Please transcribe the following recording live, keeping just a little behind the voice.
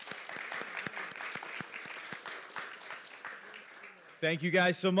Thank you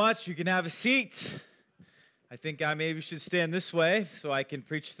guys so much. You can have a seat. I think I maybe should stand this way so I can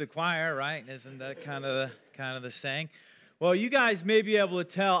preach to the choir, right? Isn't that kind of the saying? Well, you guys may be able to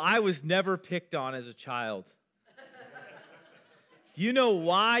tell I was never picked on as a child. Do you know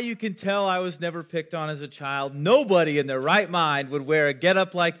why you can tell I was never picked on as a child? Nobody in their right mind would wear a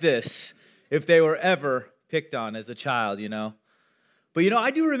getup like this if they were ever picked on as a child, you know. But,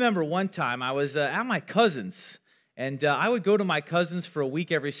 I do remember one time I was at my cousin's, and I would go to my cousin's for a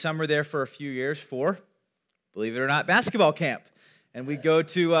week every summer there for a few years for, believe it or not, basketball camp. And we'd go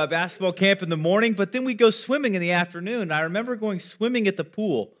to basketball camp in the morning, but then we'd go swimming in the afternoon. And I remember going swimming at the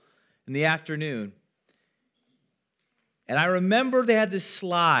pool in the afternoon. And I remember they had this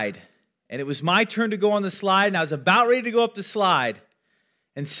slide, and it was my turn to go on the slide, and I was about ready to go up the slide.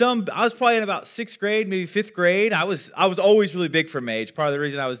 And I was probably in about 6th grade, maybe 5th grade. I was always really big for my age. Part of the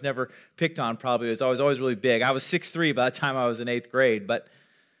reason I was never picked on probably was I was always really big. I was 6'3" by the time I was in 8th grade. But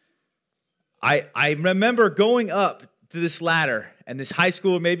I remember going up to this ladder, and this high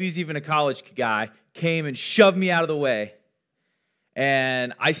school, maybe he's even a college guy, came and shoved me out of the way.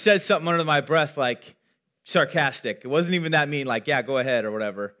 And I said something under my breath, like sarcastic. It wasn't even that mean, like, yeah, go ahead or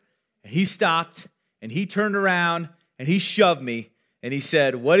whatever. And he stopped, and he turned around, and he shoved me. And he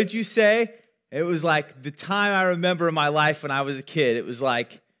said, "What did you say?" It was like the time I remember in my life when I was a kid. It was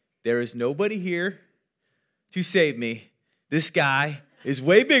like, there is nobody here to save me. This guy is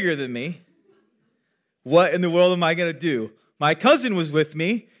way bigger than me. What in the world am I going to do? My cousin was with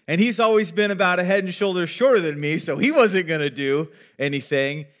me, and he's always been about a head and shoulders shorter than me, so he wasn't going to do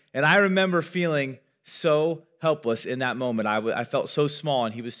anything. And I remember feeling so helpless in that moment. I felt so small,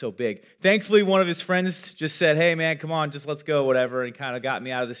 and he was so big. Thankfully, one of his friends just said, "Hey, man, come on, just let's go," whatever, and kind of got me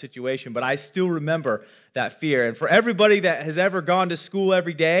out of the situation. But I still remember that fear. And for everybody that has ever gone to school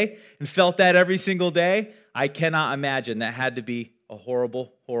every day and felt that every single day, I cannot imagine that had to be a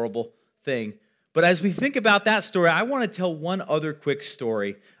horrible, horrible thing. But as we think about that story, I want to tell one other quick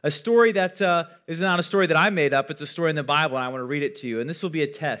story. A story that is not a story that I made up. It's a story in the Bible, and I want to read it to you. And this will be a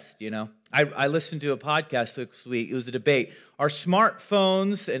test, I listened to a podcast this week. It was a debate. Are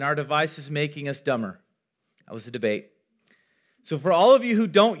smartphones and our devices making us dumber? That was a debate. So for all of you who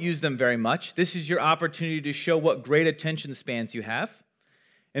don't use them very much, this is your opportunity to show what great attention spans you have.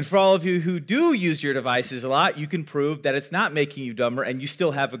 And for all of you who do use your devices a lot, you can prove that it's not making you dumber and you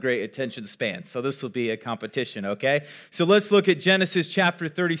still have a great attention span. So this will be a competition, okay? So let's look at Genesis chapter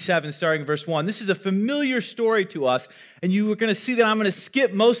 37, starting verse 1. This is a familiar story to us, and you are going to see that I'm going to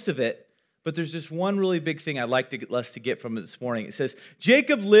skip most of it. But there's just one really big thing I'd like us to get from it this morning. It says,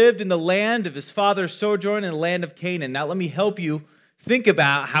 Jacob lived in the land of his father's sojourn in the land of Canaan. Now let me help you think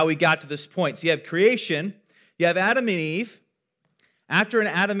about how we got to this point. So you have creation, you have Adam and Eve. After an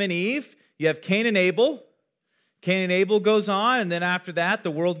Adam and Eve, you have Cain and Abel. Cain and Abel goes on, and then after that, the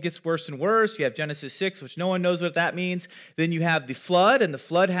world gets worse and worse. You have Genesis 6, which no one knows what that means. Then you have the flood, and the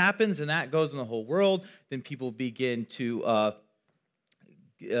flood happens, and that goes in the whole world. Then people begin to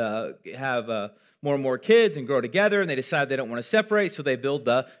have more and more kids and grow together, and they decide they don't want to separate, so they build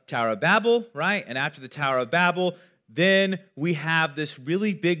the Tower of Babel, right? And after the Tower of Babel, then we have this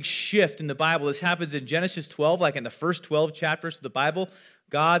really big shift in the Bible. This happens in Genesis 12, like in the first 12 chapters of the Bible.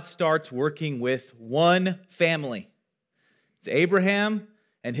 God starts working with one family. It's Abraham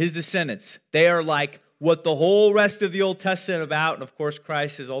and his descendants. They are like what the whole rest of the Old Testament is about, and of course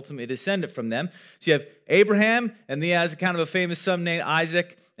Christ is ultimately descended from them. So you have Abraham, and he has kind of a famous son named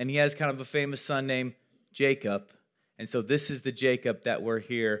Isaac, and he has kind of a famous son named Jacob. And so this is the Jacob that we're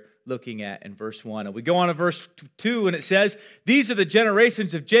here looking at in verse 1. And we go on to verse 2, and it says, "These are the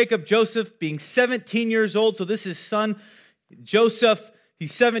generations of Jacob, Joseph being 17 years old." So this is son Joseph.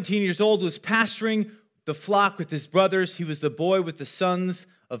 He's 17 years old, was pasturing the flock with his brothers. He was the boy with the sons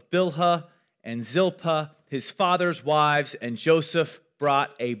of Bilhah and Zilpah, his father's wives, and Joseph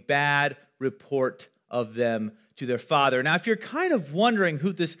brought a bad report of them to their father. Now, if you're kind of wondering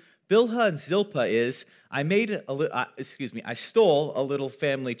who this Bilhah and Zilpah is, I stole a little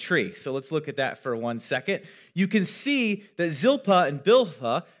family tree. So let's look at that for 1 second. You can see that Zilpah and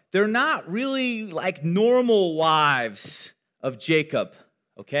Bilhah, they're not really like normal wives of Jacob,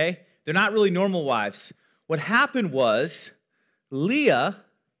 okay? They're not really normal wives. What happened was Leah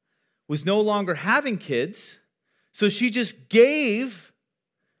was no longer having kids, so she just gave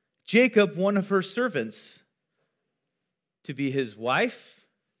Jacob one of her servants to be his wife,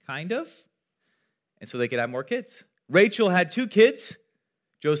 kind of, and so they could have more kids. Rachel had 2 kids,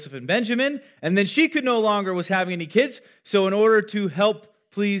 Joseph and Benjamin, and then she could no longer was having any kids, so in order to help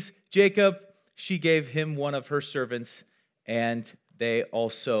please Jacob, she gave him one of her servants, and they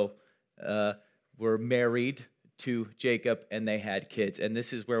also were married to Jacob, and they had kids. And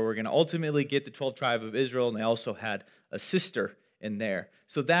this is where we're going to ultimately get the 12 tribes of Israel, and they also had a sister in there.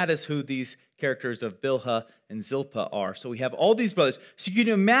 So that is who these characters of Bilhah and Zilpah are. So we have all these brothers. So you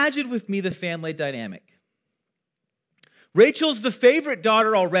can imagine with me the family dynamic. Rachel's the favorite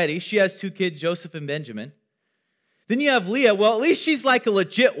daughter already. She has 2 kids, Joseph and Benjamin. Then you have Leah. Well, at least she's like a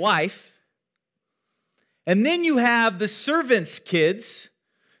legit wife. And then you have the servants' kids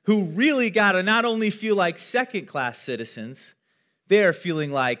who really got to not only feel like second-class citizens, they are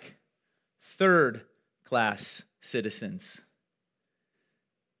feeling like third-class citizens.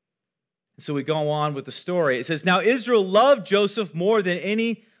 So we go on with the story. It says, now Israel loved Joseph more than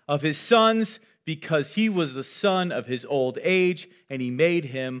any of his sons because he was the son of his old age, and he made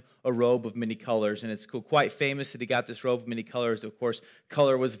him a robe of many colors. And it's quite famous that he got this robe of many colors. Of course,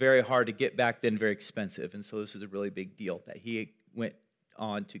 color was very hard to get back then, very expensive. And so this is a really big deal that he went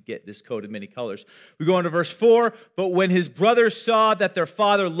on to get this coat of many colors. We go on to verse 4. But when his brothers saw that their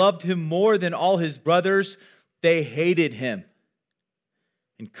father loved him more than all his brothers, they hated him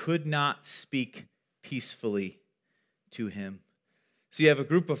and could not speak peacefully to him. So you have a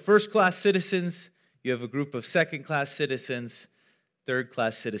group of first-class citizens, you have a group of second-class citizens,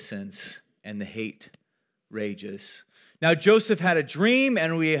 third-class citizens, and the hate rages. Now Joseph had a dream,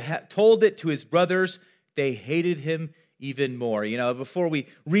 and we told it to his brothers. They hated him even more. Before we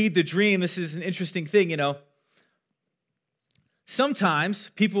read the dream, this is an interesting thing, Sometimes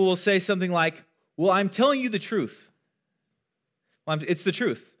people will say something like, well, I'm telling you the truth. It's the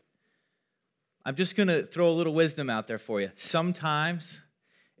truth. I'm just going to throw a little wisdom out there for you. Sometimes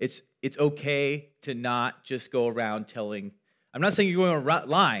it's okay to not just go around telling. I'm not saying you're going around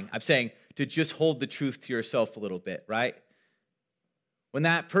lying. I'm saying to just hold the truth to yourself a little bit, right? When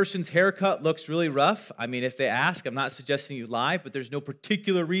that person's haircut looks really rough, if they ask, I'm not suggesting you lie, but there's no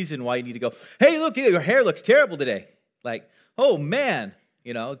particular reason why you need to go, hey, look, your hair looks terrible today. Like, oh, man,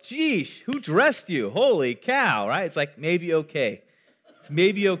 geesh, who dressed you? Holy cow, right? It's like maybe okay. It's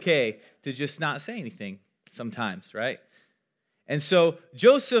maybe okay to just not say anything sometimes, right? And so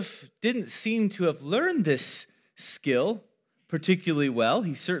Joseph didn't seem to have learned this skill particularly well.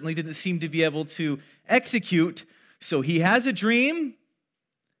 He certainly didn't seem to be able to execute. So he has a dream,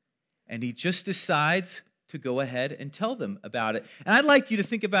 and he just decides to go ahead and tell them about it. And I'd like you to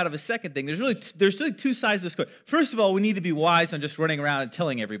think about a second thing. There's really 2 sides to this coin. First of all, we need to be wise on just running around and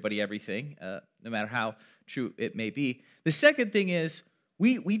telling everybody everything, no matter how true it may be. The second thing is,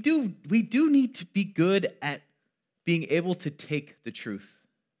 we do need to be good at being able to take the truth.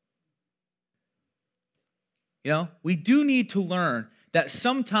 We do need to learn that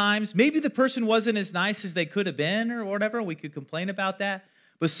sometimes, maybe the person wasn't as nice as they could have been or whatever, we could complain about that,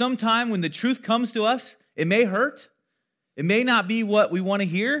 but sometime when the truth comes to us, it may hurt. It may not be what we want to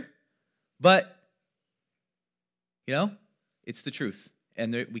hear, but, it's the truth,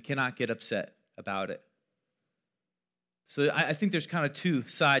 and we cannot get upset about it. So I think there's kind of 2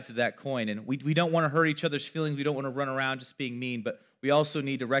 sides of that coin, and we don't want to hurt each other's feelings. We don't want to run around just being mean, but we also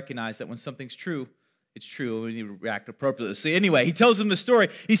need to recognize that when something's true, it's true, and we need to react appropriately. So anyway, he tells them the story.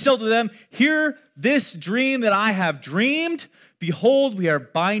 He said to them, hear this dream that I have dreamed. Behold, we are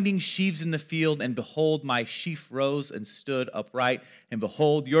binding sheaves in the field, and behold, my sheaf rose and stood upright, and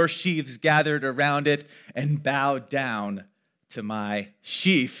behold, your sheaves gathered around it and bowed down to my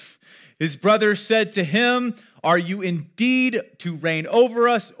sheaf. His brothers said to him, are you indeed to reign over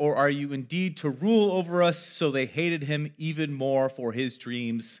us, or are you indeed to rule over us? So they hated him even more for his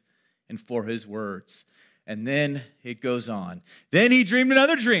dreams and for his words. And then it goes on. Then he dreamed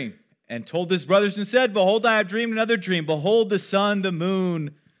another dream and told his brothers and said, behold, I have dreamed another dream. Behold, the sun, the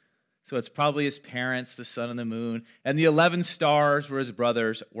moon. So it's probably his parents, the sun and the moon. And the 11 stars were his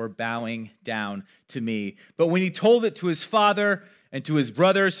brothers, were bowing down to me. But when he told it to his father and to his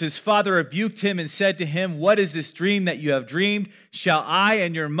brothers, his father rebuked him and said to him, what is this dream that you have dreamed? Shall I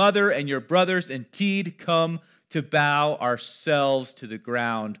and your mother and your brothers indeed come to bow ourselves to the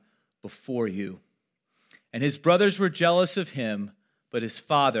ground before you? And his brothers were jealous of him, but his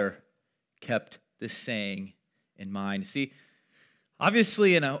father kept this saying in mind. See,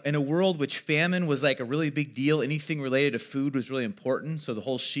 obviously in a world which famine was like a really big deal, anything related to food was really important. So the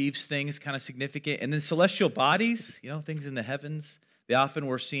whole sheaves thing is kind of significant. And then celestial bodies, things in the heavens, they often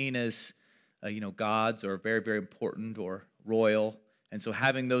were seen as, gods or very, very important or royal. And so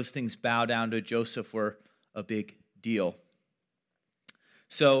having those things bow down to Joseph were a big deal.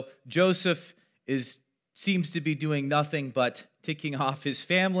 So Joseph seems to be doing nothing but ticking off his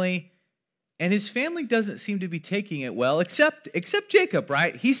family, and his family doesn't seem to be taking it well, except Jacob,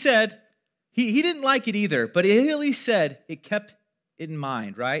 right? He said, he didn't like it either, but he at least said it kept it in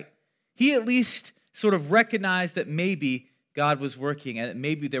mind, right? He at least sort of recognized that maybe God was working and that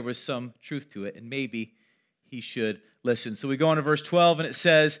maybe there was some truth to it and maybe he should listen. So we go on to verse 12 and it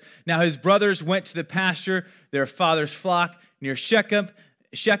says, "Now his brothers went to the pasture, their father's flock near Shechem.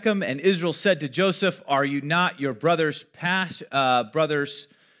 And Israel said to Joseph, 'Are you not your brothers pasturing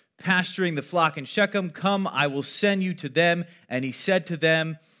the flock in Shechem? Come, I will send you to them.' And he said to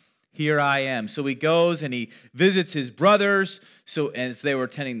them, 'Here I am.'" So he goes and he visits his brothers, as they were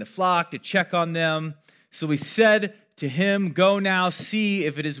tending the flock, to check on them. So he said to him, "Go now, see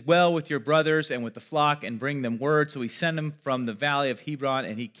if it is well with your brothers and with the flock, and bring them word." So he sent him from the valley of Hebron,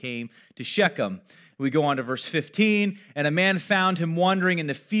 and he came to Shechem. We go on to verse 15. "And a man found him wandering in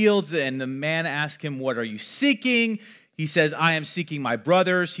the fields, and the man asked him, 'What are you seeking?' He says, 'I am seeking my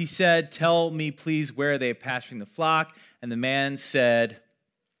brothers.' He said, 'Tell me, please, where are they pasturing the flock?' And the man said,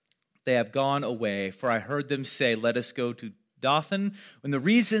 'They have gone away, for I heard them say, let us go to Dothan.' And the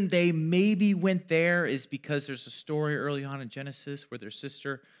reason they maybe went there is because there's a story early on in Genesis where their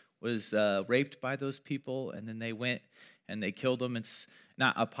sister was raped by those people, and then they went and they killed them. It's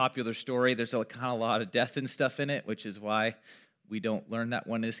not a popular story. There's a kind of a lot of death and stuff in it, which is why we don't learn that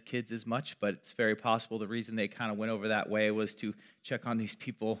one as kids as much, but it's very possible the reason they kind of went over that way was to check on these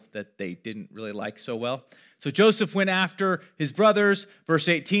people that they didn't really like so well. So Joseph went after his brothers. Verse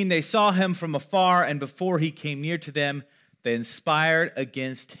 18, "They saw him from afar, and before he came near to them, they conspired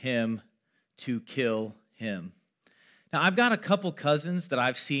against him to kill him." Now, I've got a couple cousins that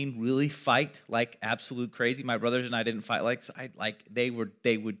I've seen really fight like absolute crazy. My brothers and I didn't fight they would.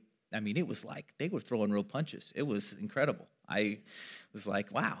 It was like they were throwing real punches. It was incredible. I was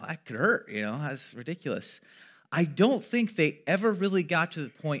like, wow, that could hurt. That's ridiculous. I don't think they ever really got to the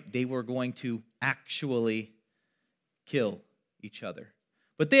point they were going to actually kill each other.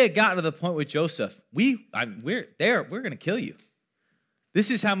 But they had gotten to the point with Joseph. We're going to kill you. This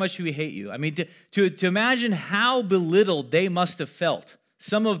is how much we hate you. To imagine how belittled they must have felt,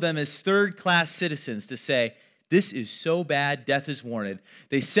 some of them as third-class citizens, to say, "This is so bad, death is warranted."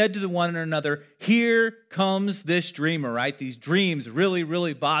 They said to one another, "Here comes this dreamer," right? These dreams really,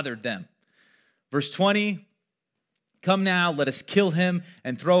 really bothered them. Verse 20, "Come now, let us kill him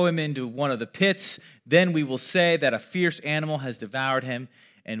and throw him into one of the pits. Then we will say that a fierce animal has devoured him,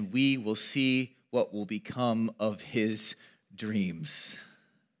 and we will see what will become of his dreams."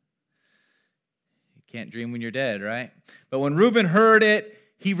 You can't dream when you're dead, right? "But when Reuben heard it,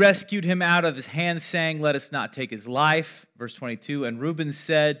 he rescued him out of his hands, saying, 'Let us not take his life.'" Verse 22, "And Reuben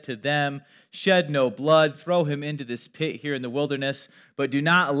said to them, 'Shed no blood, throw him into this pit here in the wilderness, but do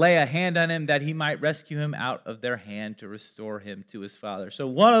not lay a hand on him, that he might rescue him out of their hand to restore him to his father.'" So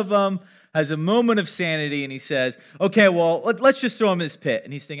one of them has a moment of sanity, and he says, "Okay, well, let's just throw him in this pit."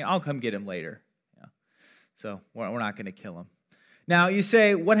 And he's thinking, "I'll come get him later." So we're not going to kill him. Now, you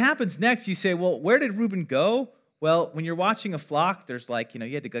say, what happens next? You say, well, where did Reuben go? Well, when you're watching a flock, there's you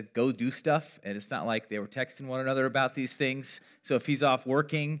had to go do stuff, and it's not like they were texting one another about these things. So if he's off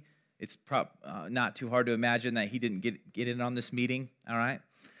working, it's not too hard to imagine that he didn't get in on this meeting, all right?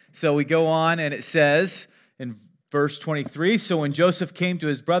 So we go on, and it says in verse 23, "So when Joseph came to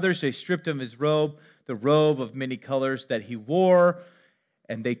his brothers, they stripped him his robe, the robe of many colors that he wore,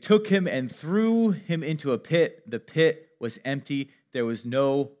 and they took him and threw him into a pit. The pit was empty. There was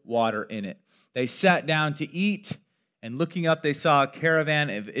no water in it. They sat down to eat, and looking up, they saw a caravan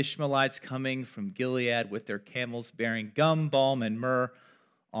of Ishmaelites coming from Gilead with their camels bearing gum, balm, and myrrh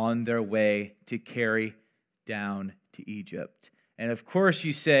on their way to carry down to Egypt." And of course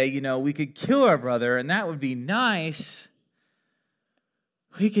you say, we could kill our brother, and that would be nice.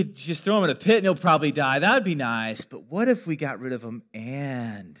 We could just throw him in a pit and he'll probably die. That would be nice. But what if we got rid of him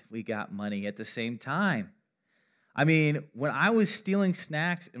and we got money at the same time? When I was stealing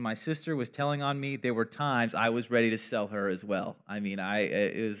snacks and my sister was telling on me, there were times I was ready to sell her as well.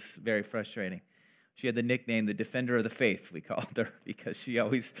 It was very frustrating. She had the nickname, the Defender of the Faith, we called her, because she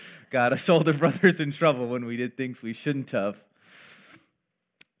always got us older brothers in trouble when we did things we shouldn't have.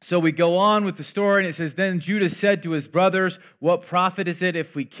 So we go on with the story, and it says, "Then Judah said to his brothers, 'What profit is it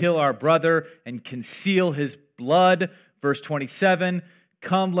if we kill our brother and conceal his blood?' Verse 27,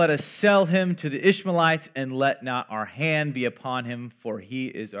 "Come, let us sell him to the Ishmaelites, and let not our hand be upon him, for he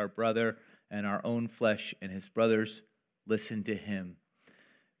is our brother and our own flesh." And his brothers listened to him.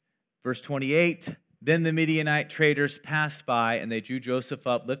 Verse 28, "Then the Midianite traders passed by, and they drew Joseph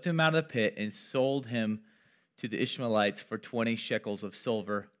up, lifted him out of the pit, and sold him to the Ishmaelites for 20 shekels of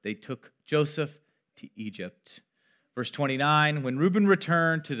silver. They took Joseph to Egypt." Verse 29, "When Reuben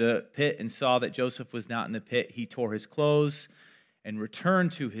returned to the pit and saw that Joseph was not in the pit, he tore his clothes and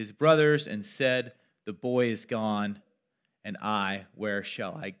returned to his brothers and said, 'The boy is gone, and where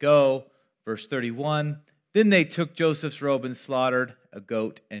shall I go?'" Verse 31, then they took Joseph's robe and slaughtered a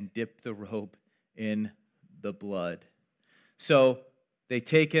goat and dipped the robe in the blood. So they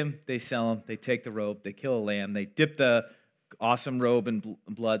take him, they sell him, they take the robe, they kill a lamb, they dip the awesome robe in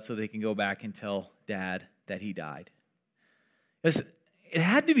blood so they can go back and tell dad that he died. It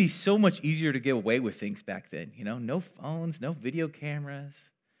had to be so much easier to get away with things back then, no phones, no video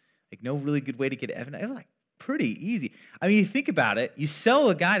cameras, no really good way to get evidence. It was pretty easy. I mean, you think about it, you sell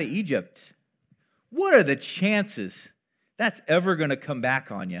a guy to Egypt, what are the chances that's ever going to come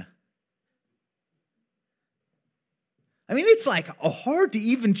back on you? I mean, it's hard to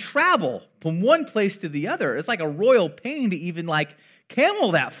even travel from one place to the other. It's like a royal pain to even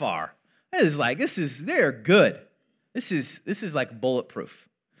camel that far. They're good. This is bulletproof.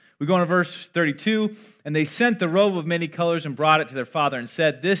 We go on to verse 32, and they sent the robe of many colors and brought it to their father and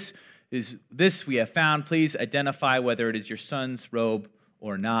said, This we have found. Please identify whether it is your son's robe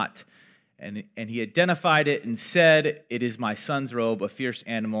or not. And he identified it and said, It is my son's robe. A fierce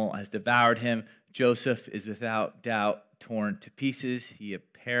animal has devoured him. Joseph is without doubt torn to pieces. He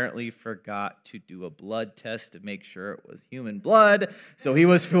apparently forgot to do a blood test to make sure it was human blood, so he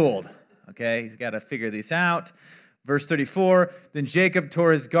was fooled. Okay, he's got to figure this out. Verse 34, then Jacob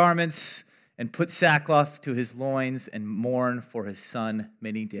tore his garments and put sackcloth to his loins and mourned for his son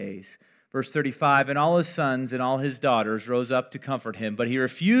many days. Verse 35, and all his sons and all his daughters rose up to comfort him, but he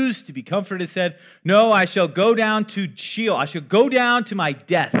refused to be comforted and said, No, I shall go down to Sheol. I shall go down to my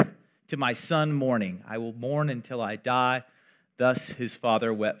death, to my son mourning. I will mourn until I die. Thus his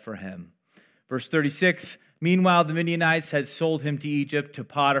father wept for him. Verse 36, meanwhile the Midianites had sold him to Egypt, to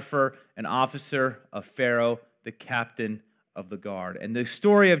Potiphar, an officer of Pharaoh, the captain of the guard. And the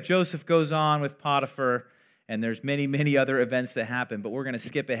story of Joseph goes on with Potiphar, and there's many, many other events that happen, but we're going to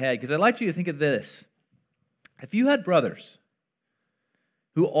skip ahead because I'd like you to think of this. If you had brothers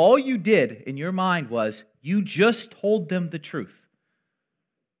who all you did in your mind was you just told them the truth.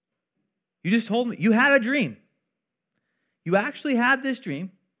 You just told me, you had a dream. You actually had this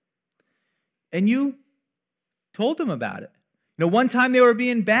dream, and you told them about it. One time they were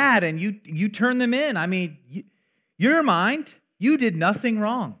being bad, and you turned them in. I mean, your mind, you did nothing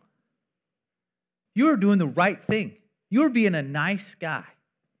wrong. You were doing the right thing. You were being a nice guy.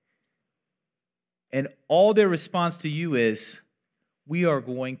 And all their response to you is, we are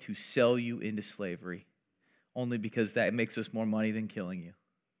going to sell you into slavery, only because that makes us more money than killing you.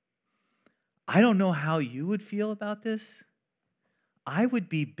 I don't know how you would feel about this. I would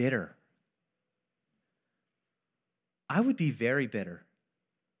be bitter. I would be very bitter.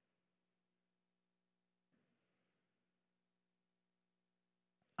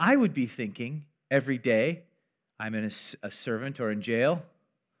 I would be thinking every day I'm in a servant or in jail.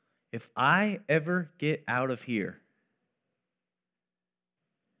 If I ever get out of here,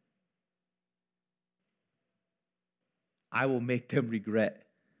 I will make them regret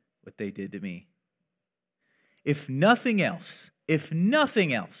what they did to me. If nothing else,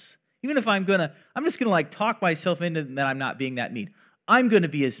 even if I'm just gonna talk myself into that I'm not being that mean. I'm gonna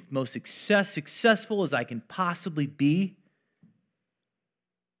be as most successful as I can possibly be,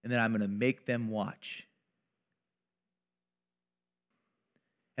 and then I'm gonna make them watch.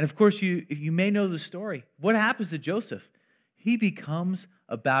 And of course, you may know the story. What happens to Joseph? He becomes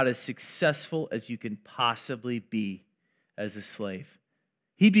about as successful as you can possibly be as a slave.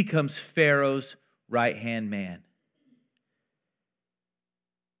 He becomes Pharaoh's right-hand man.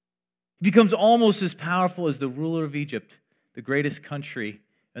 He becomes almost as powerful as the ruler of Egypt, the greatest country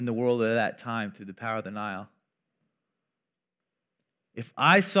in the world at that time through the power of the Nile. If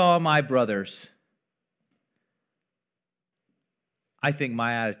I saw my brothers, I think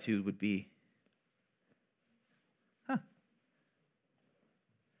my attitude would be,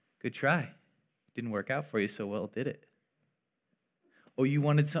 good try. Didn't work out for you so well, did it? Oh, you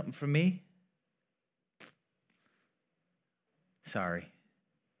wanted something from me? Sorry.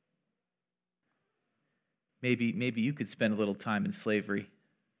 Maybe you could spend a little time in slavery.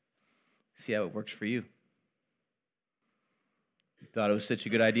 See how it works for you. You thought it was such a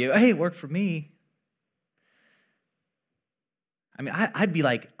good idea. Hey, it worked for me. I mean, I'd be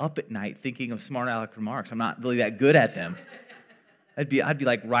up at night thinking of smart aleck remarks. I'm not really that good at them. I'd be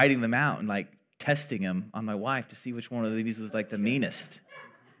writing them out and testing them on my wife to see which one of these was the meanest.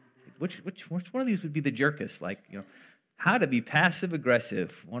 Which one of these would be the jerkest? How to be passive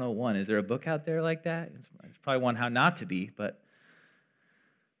aggressive 101. Is there a book out there like that? It's probably one how not to be, but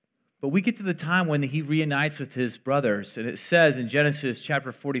we get to the time when he reunites with his brothers, and it says in Genesis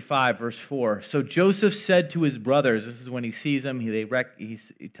chapter 45, verse 4, so Joseph said to his brothers, this is when he sees them, he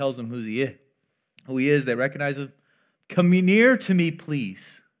tells them who he is, they recognize him, come near to me,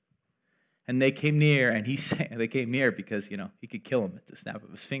 please. and they came near, and they came near because, he could kill him at the snap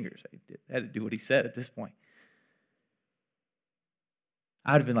of his fingers. He had to do what he said at this point.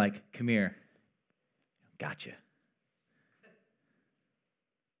 I would have been like, come here. Gotcha.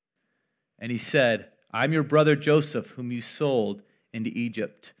 And he said, I'm your brother Joseph, whom you sold into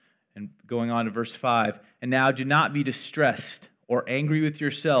Egypt. And going on to verse 5, and now do not be distressed or angry with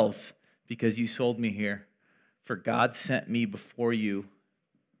yourselves because you sold me here, for God sent me before you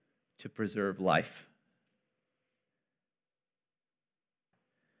to preserve life.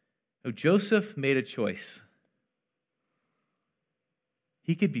 So Joseph made a choice.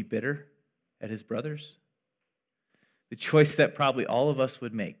 He could be bitter at his brothers, the choice that probably all of us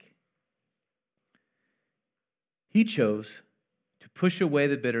would make. He chose to push away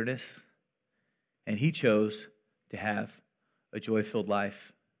the bitterness, and he chose to have a joy-filled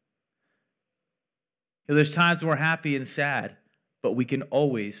life. There's times when we're happy and sad, but we can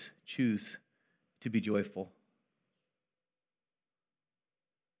always choose to be joyful.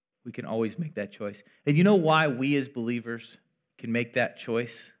 We can always make that choice. And you know why we as believers can make that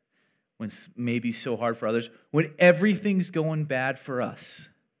choice when it's maybe so hard for others? When everything's going bad for us.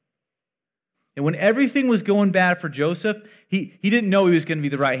 And when everything was going bad for Joseph, he didn't know he was going to be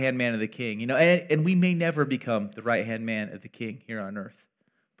the right-hand man of the king. And we may never become the right-hand man of the king here on earth.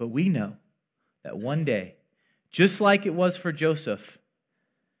 But we know that one day, just like it was for Joseph,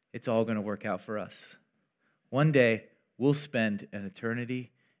 it's all going to work out for us. One day, we'll spend an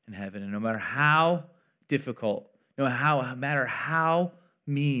eternity in heaven. And no matter how difficult, no matter how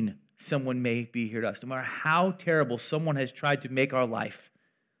mean someone may be here to us, no matter how terrible someone has tried to make our life,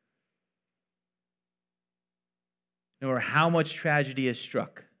 no matter how much tragedy has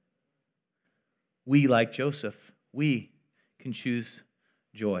struck, we, like Joseph, we can choose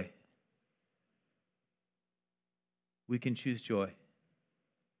joy. We can choose joy.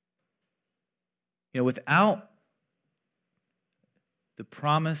 Without the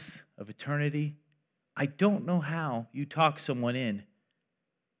promise of eternity, I don't know how you talk someone in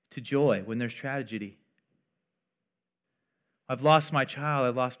to joy when there's tragedy. I've lost my child, I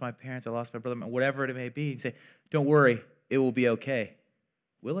lost my parents, I lost my brother, whatever it may be. You say, don't worry, it will be okay.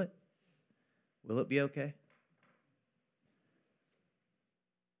 Will it? Will it be okay?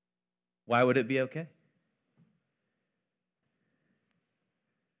 Why would it be okay?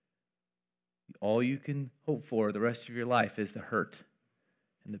 All you can hope for the rest of your life is the hurt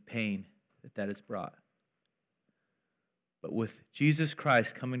and the pain that has brought. But with Jesus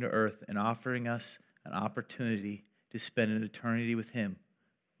Christ coming to earth and offering us an opportunity to spend an eternity with him,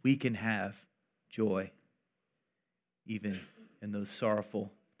 we can have joy even in those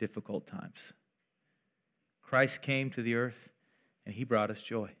sorrowful, difficult times. Christ came to the earth and he brought us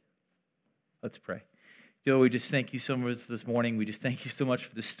joy. Let's pray. Dear Lord, we just thank you so much this morning. We just thank you so much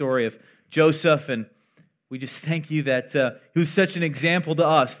for the story of Joseph, and we just thank you that he was such an example to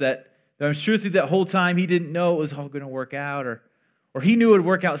us that I'm sure through that whole time he didn't know it was all going to work out, or he knew it would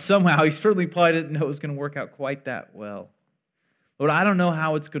work out somehow. He certainly probably didn't know it was going to work out quite that well. Lord, I don't know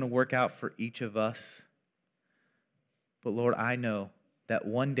how it's going to work out for each of us, but Lord, I know that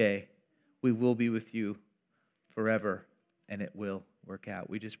one day we will be with you forever, and it will work out.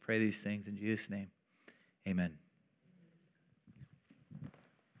 We just pray these things in Jesus' name. Amen.